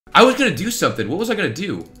I was gonna do something. What was I gonna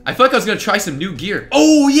do? I felt like I was gonna try some new gear.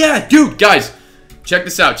 Oh yeah, dude, guys, check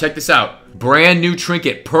this out. Check this out. Brand new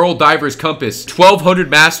trinket, Pearl Diver's Compass, 1200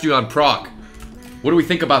 mastery on proc. What do we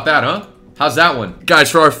think about that, huh? How's that one?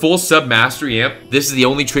 Guys, for our full sub mastery amp, this is the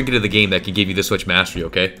only trinket of the game that can give you this much mastery,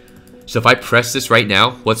 okay? So if I press this right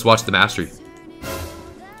now, let's watch the mastery.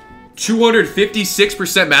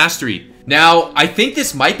 256% mastery. Now, I think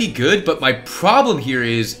this might be good, but my problem here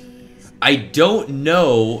is I don't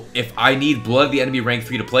know if I need Blood of the Enemy rank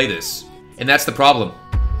 3 to play this. And that's the problem.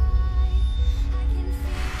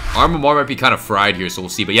 Armor might be kind of fried here, so we'll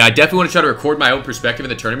see. But yeah, I definitely want to try to record my own perspective in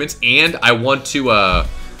the tournaments. And I want to,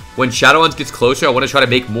 when Shadowlands gets closer, I want to try to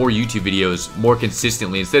make more YouTube videos more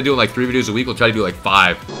consistently. Instead of doing like 3 videos a week, we'll try to do like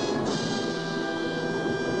 5.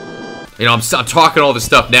 You know, I'm talking all this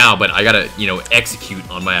stuff now, but I gotta, you know, execute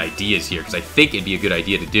on my ideas here because I think it'd be a good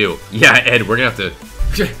idea to do. Yeah, Ed, we're gonna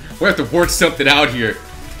have to work something out here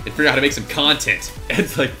and figure out how to make some content.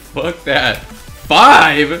 Ed's like, fuck that.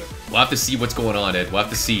 5? We'll have to see what's going on, Ed. We'll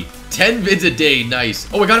have to see. 10 vids a day, nice.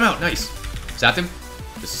 Oh, I got him out, nice. Zapped him.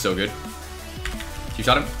 This is so good. You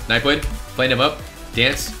shot him. Knife blade. Playing him up.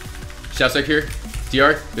 Dance. Shot strike here.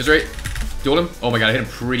 DR. This right. Dueled him. Oh my god, I hit him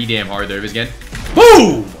pretty damn hard there again.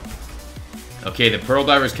 Boom! Okay, the Pearl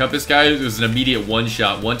Diver's Compass, guys, was an immediate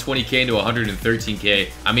one-shot. 120k into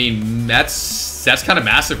 113k. I mean, that's kind of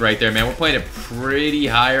massive right there, man. We're playing it pretty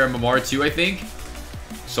higher MMR too, I think.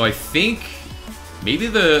 So I think maybe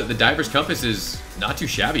the Diver's Compass is not too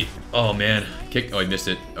shabby. Oh, man. Kick. Oh, I missed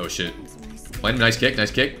it. Oh, shit. Playing him. Nice kick.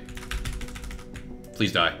 Nice kick.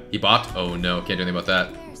 Please die. He bopped. Oh, no. Can't do anything about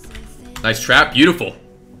that. Nice trap. Beautiful.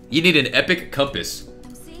 You need an epic compass.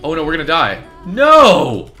 Oh, no. We're going to die.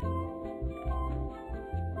 No!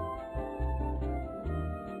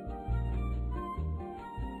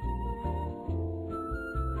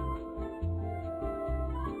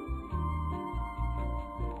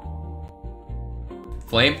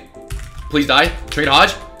 Flame. Please die. Trade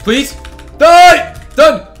Hodge. Please. Die!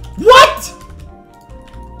 Done! What?!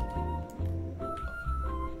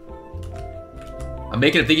 I'm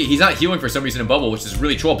making him think he's not healing for some reason in bubble, which is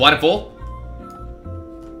really troll. Blind and full.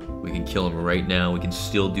 We can kill him right now. We can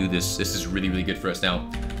still do this. This is really, really good for us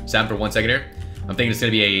now. Sat him for 1 second here. I'm thinking it's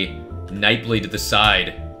going to be a Nightblade to the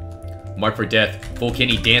side. Mark for death. Full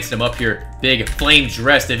Kenny dancing him up here. Big flame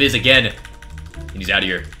dress of his again. And he's out of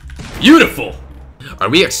here. Beautiful! Are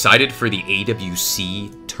we excited for the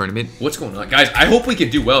AWC tournament? What's going on? Guys, I hope we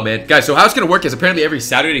can do well, man. Guys, so how it's going to work is apparently every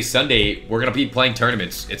Saturday, Sunday, we're going to be playing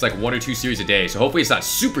tournaments. It's like 1 or 2 series a day. So hopefully it's not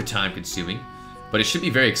super time consuming, but it should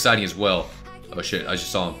be very exciting as well. Oh shit, I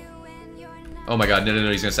just saw him. Oh my god, no,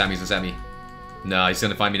 he's going to stab me, No, he's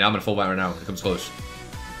going to find me now. I'm going to full blind right now. He comes close.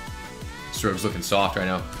 Strobe's looking soft right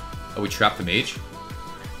now. Oh, we trapped the mage.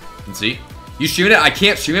 Let's see. You streaming it? I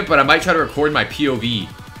can't stream it, but I might try to record my POV.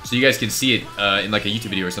 So you guys can see it in like a YouTube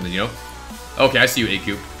video or something, you know? Okay, I see you,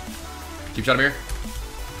 A-Cube. Keep shot him here.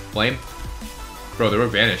 Flame. Bro, the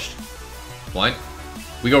rogue vanished. Blind.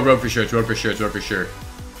 We go rogue for sure. It's rogue for sure. It's rogue for sure.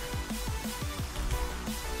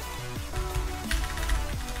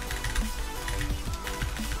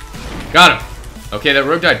 Got him. Okay, that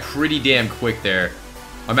rogue died pretty damn quick there.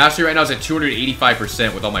 My mastery right now is at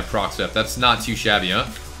 285% with all my proc stuff. That's not too shabby, huh?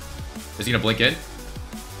 Is he gonna blink in?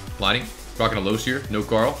 Blinding. Rocking a Los here. No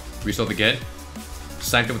Carl. Resold again.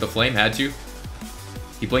 Sniped him with the flame. Had to.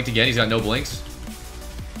 He blinked again. He's got no blinks.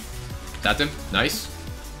 Tapped him. Nice.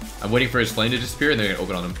 I'm waiting for his flame to disappear and they're going to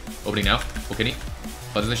open on him. Opening now. Okay, he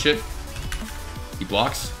buzzing this shit. He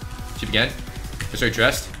blocks. Chip again. Sorry,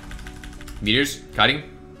 dressed. Meters. Kiting.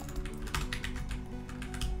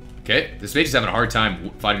 Okay. This mage is having a hard time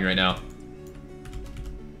fighting me right now.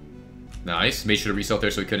 Nice. Mage should have reset there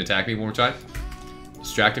so he couldn't attack me one more time.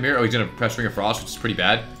 Distract him here. Oh, he's going to press Ring of Frost, which is pretty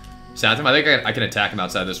bad. Sat him. I think I can attack him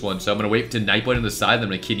outside this one. So I'm going to wait to Nightblade on the side, then I'm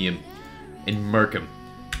going to kidney him and murk him.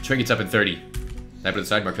 Trinket's up in 30. Nightblade on the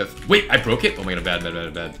side, mark death. Wait, I broke it? Oh my god,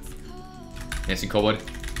 bad. Dancing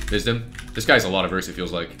Coldblood. Wisdom. This guy's a lot of verse, it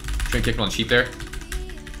feels like. Trinket on cheap there.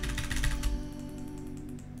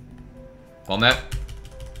 Palm that.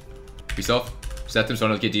 Yourself. Sat him so I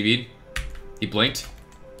don't get DV'd. He blinked.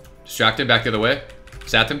 Distract him back the other way.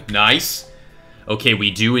 Sat him. Nice. Okay, we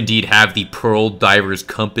do indeed have the Pearl Diver's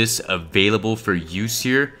Compass available for use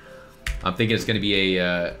here. I'm thinking it's going to be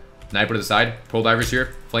a Sniper to the side. Pearl Diver's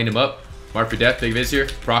here. Flamed him up. Mark for death. Big Viz here.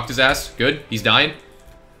 Procced his ass. Good. He's dying.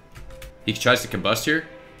 He tries to combust here.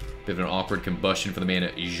 Bit of an awkward combustion for the man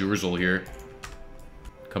at Jurzel here.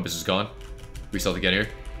 Compass is gone. Result again here.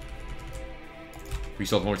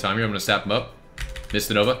 Result one more time here. I'm going to sap him up. Missed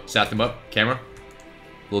the Nova. Sapped him up. Camera.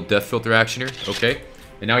 Little death filter action here. Okay.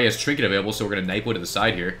 And now he has Trinket available, so we're going to Nightblade to the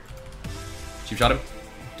side here. Cheap shot him.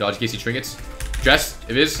 Dodge in case he trinkets. Dress,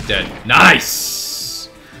 Eviz, dead. Nice!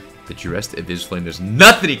 The Dressed Eviz Flame, there's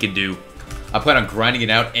nothing he can do. I plan on grinding it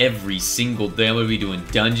out every single day. I'm going to be doing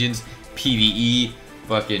dungeons, PvE,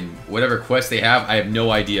 fucking whatever quests they have. I have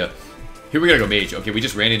no idea. Here we gotta go mage. Okay, we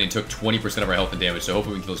just ran in and took 20% of our health and damage, so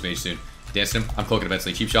hopefully we can kill this mage soon. Dancing him. I'm cloaking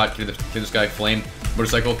eventually. Cheap shot. Kill this guy. Flame.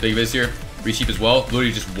 Motorcycle. Big Viz here. Recheap as well.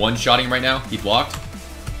 Literally just one-shotting him right now. He blocked.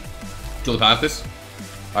 Kill the path this.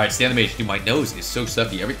 Alright, stay on the mage. Dude, my nose is so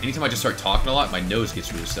stuffy. Anytime I just start talking a lot, my nose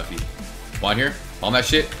gets really stuffy. Blind here. Bomb that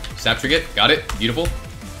shit. Sap Trinket. Got it. Beautiful.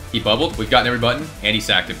 He bubbled. We've gotten every button. And he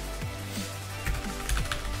sacked him.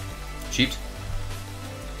 Cheaped.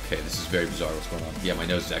 Okay, this is very bizarre what's going on. Yeah, my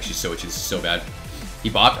nose is actually so itchy. This is so bad. He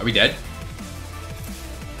bopped. Are we dead?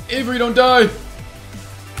 Avery, don't die!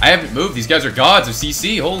 I haven't moved. These guys are gods of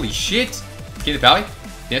CC. Holy shit. King of the Pally.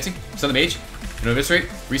 Dancing. Stun the mage. No eviscerate.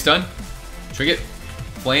 Restun. Trinket.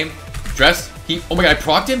 Flame. Dressed. He. Oh my god, I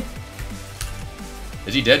procced him?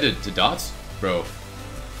 Is he dead to dots? Bro.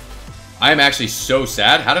 I am actually so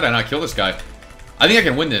sad. How did I not kill this guy? I think I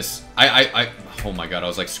can win this. Oh my god, I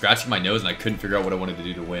was like scratching my nose and I couldn't figure out what I wanted to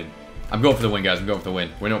do to win. I'm going for the win, guys. I'm going for the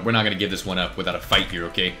win. We're not going to give this one up without a fight here,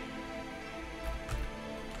 okay?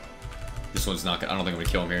 This one's not gonna, I don't think I'm going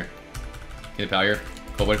to kill him here. Get the power here.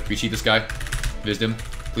 Cold recheat this guy. Visit him.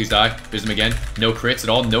 Please die. Visit him again. No crits at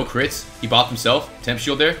all. No crits. He bopped himself. Temp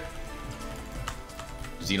shield there.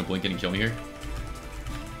 Xeno blink in and kill me here.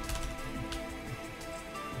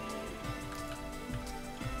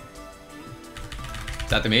 Is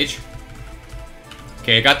that the mage?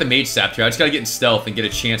 Okay, I got the mage sapped here. I just gotta get in stealth and get a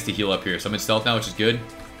chance to heal up here. So I'm in stealth now, which is good.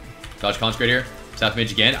 Dodge consecrate here. Sap the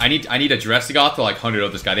mage again. I need a Dressigoth to like 100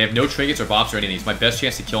 out this guy. They have no trinkets or bops or anything. It's my best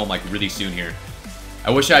chance to kill him like really soon here. I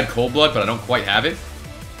wish I had cold blood, but I don't quite have it.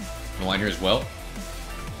 I'm line here as well.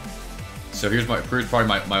 So here's probably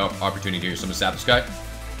my opportunity here. So I'm gonna sap this guy.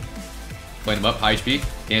 Flame him up, high HP.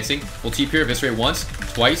 Dancing. We'll TP here, eviscerate once,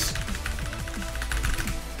 twice.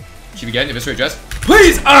 Cheap again, eviscerate dress.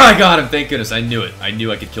 Please! Ah, I got him! Thank goodness. I knew it. I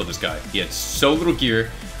knew I could kill this guy. He had so little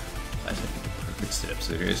gear. I had to get the perfect sit-up.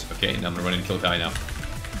 So here it is. Okay, now I'm gonna run in and kill the Pally now.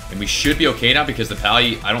 And we should be okay now because the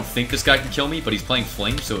Pally, I don't think this guy can kill me, but he's playing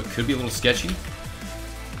Flame, so it could be a little sketchy.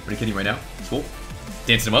 I'm gonna kill him right now. It's cool.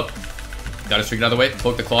 Dancing him up. Got his trinket out of the way.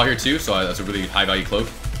 Cloak the Claw here too, so that's a really high value cloak.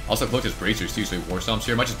 Also cloaked his bracers too, so he War Stomps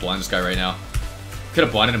here. I might just blind this guy right now. Could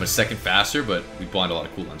have blinded him a second faster, but we blind a lot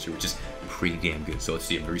of cooldowns here, which is pretty damn good. So let's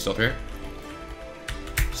see him resolve here.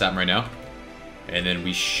 Sap him right now. And then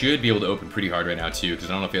we should be able to open pretty hard right now too, because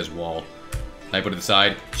I don't know if he has wall. Nightblade to the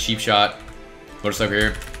side. Cheap shot. Motorcycle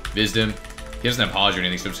here. Vizzed him. He doesn't have Hodge or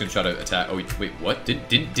anything, so I'm just gonna try to attack. Oh wait, what?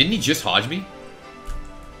 Didn't he just Hodge me?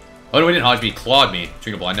 Oh no, he didn't Hodge me. He clawed me.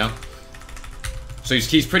 Trinket blind now. So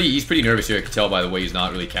he's pretty nervous here. I can tell by the way he's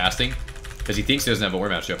not really casting, because he thinks he doesn't have a war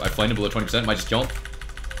matchup. I flamed him below 20%. Might just kill him.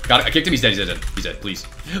 Got it. I kicked him. He's dead. He's dead. He's dead. Please,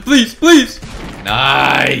 please, please.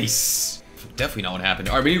 Nice. Definitely not what happened.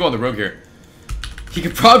 All right, we need to go on the rogue here. He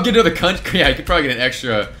could probably get another country. Yeah, he could probably get an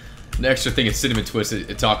extra thing of cinnamon twist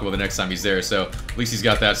at Taco Bell the next time he's there. So at least he's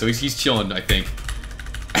got that. So he's chilling, I think.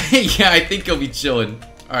 Yeah, I think he'll be chilling.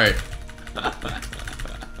 All right.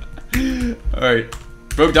 All right.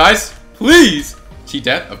 Rogue dies. Please. Cheat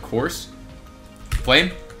death, of course.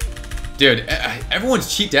 Flame. Dude,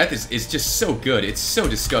 everyone's cheat death is just so good. It's so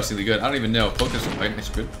disgustingly good. I don't even know. Focus on fighting. It's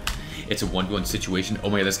good. It's a 1-1 situation. Oh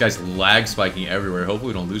my god, this guy's lag spiking everywhere.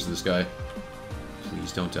 Hopefully we don't lose this guy.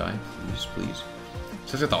 Please don't die. Please, please.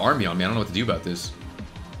 So he's got the army on me. I don't know what to do about this.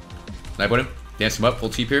 Nightblade him. Dance him up. Full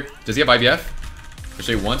cheap here. Does he have IVF? I'll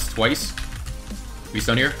show you once, twice. We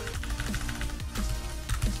stun here.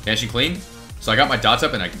 Vanishing clean. So I got my dots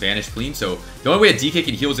up and I vanished clean. So the only way a DK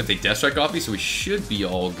can heal is if they death strike off me. So we should be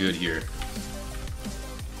all good here.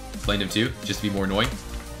 Flamed him too, just to be more annoying.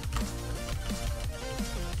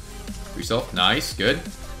 Reself. Nice. Good.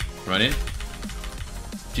 Run in.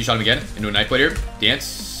 T-shot him again. Into a Nightblade here.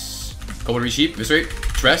 Dance. Cold resheep. Eviscerate.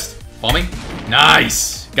 Trest. Bombing.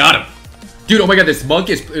 Nice. Got him. Dude, oh my god, this monk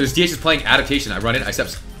is... This DH is playing adaptation. I run in. I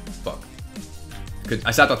steps... Fuck.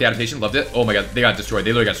 I sapped off the adaptation. Loved it. Oh my god, they got destroyed.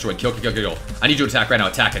 They literally got destroyed. Kill, kill, kill, kill. I need you to attack right now.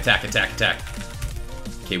 Attack, attack, attack, attack.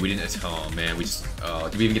 Okay, we didn't... Oh man, we just...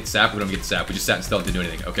 did we even get the sap? We don't get the sap. We just sat in stealth and didn't do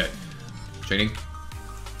anything. Okay. Training.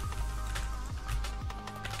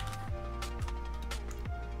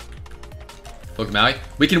 Look, Maui.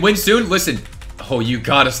 We can win soon. Listen. Oh, you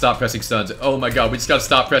gotta stop pressing stuns. Oh my god, we just gotta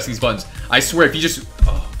stop pressing these buttons. I swear, if you just...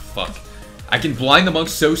 Oh, fuck. I can blind the monk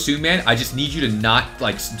so soon, man. I just need you to not,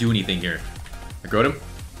 like, do anything here. I growed him.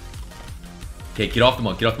 Okay, get off the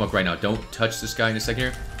monk. Get off the monk right now. Don't touch this guy in a second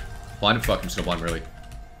here. Blind him. Fuck, I'm just gonna blind him early.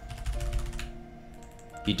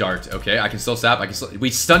 He darked. Okay, I can still sap. I can still...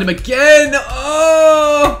 We stunned him again!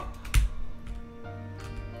 Oh!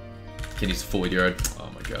 Kenny's fully DR'd. Oh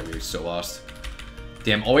my god, we were so lost.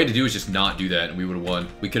 Damn, all we had to do was just not do that and we would have won.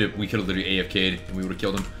 We could have literally AFK'd and we would have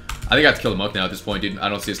killed him. I think I have to kill the Moke now at this point, dude. I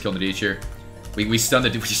don't see us killing the DH here. We stunned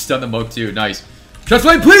the Moke too. Nice.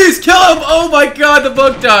 Trustway, please kill him! Oh my god, the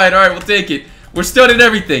Moke died. Alright, we'll take it. We're stunning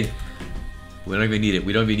everything. We don't even need it.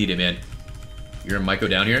 We don't even need it, man. You're gonna Myco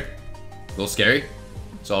down here. A little scary.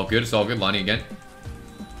 It's all good. It's all good. Lonnie again.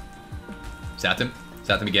 Sat him.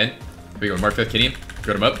 Sat him again. Here we go. Mark 5th, Kenny him.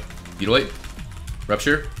 Got him up. Mutilate.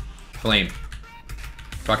 Rupture. Flame.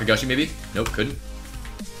 Kakagushi maybe? Nope, couldn't.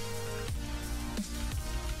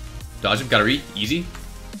 Dodge him. Gotta read. Easy.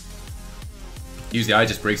 Use the eye.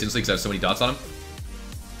 Just breaks instantly because I have so many dots on him.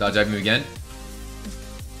 Dodge dive him again.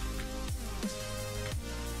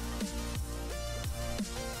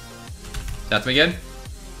 That's him again.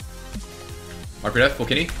 Mark for death, full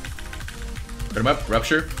Kenny. Put him up,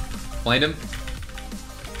 rupture. Blind him.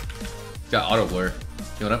 Got auto blur.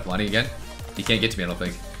 Healing up, blinding again. He can't get to me, I don't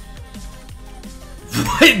think.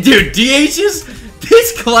 What? Dude, DHs?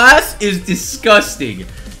 This class is disgusting.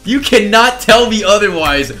 You cannot tell me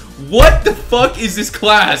otherwise. What the fuck is this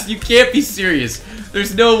class? You can't be serious.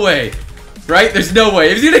 There's no way. Right? There's no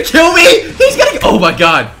way. Is he gonna kill me? He's gonna. Oh my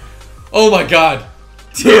god. Oh my god.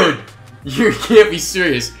 Dude. You can't be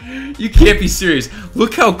serious. You can't be serious.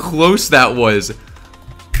 Look how close that was.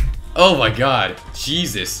 Oh my god.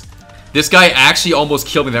 Jesus. This guy actually almost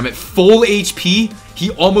killed me there. I'm at full HP.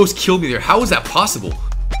 He almost killed me there. How is that possible?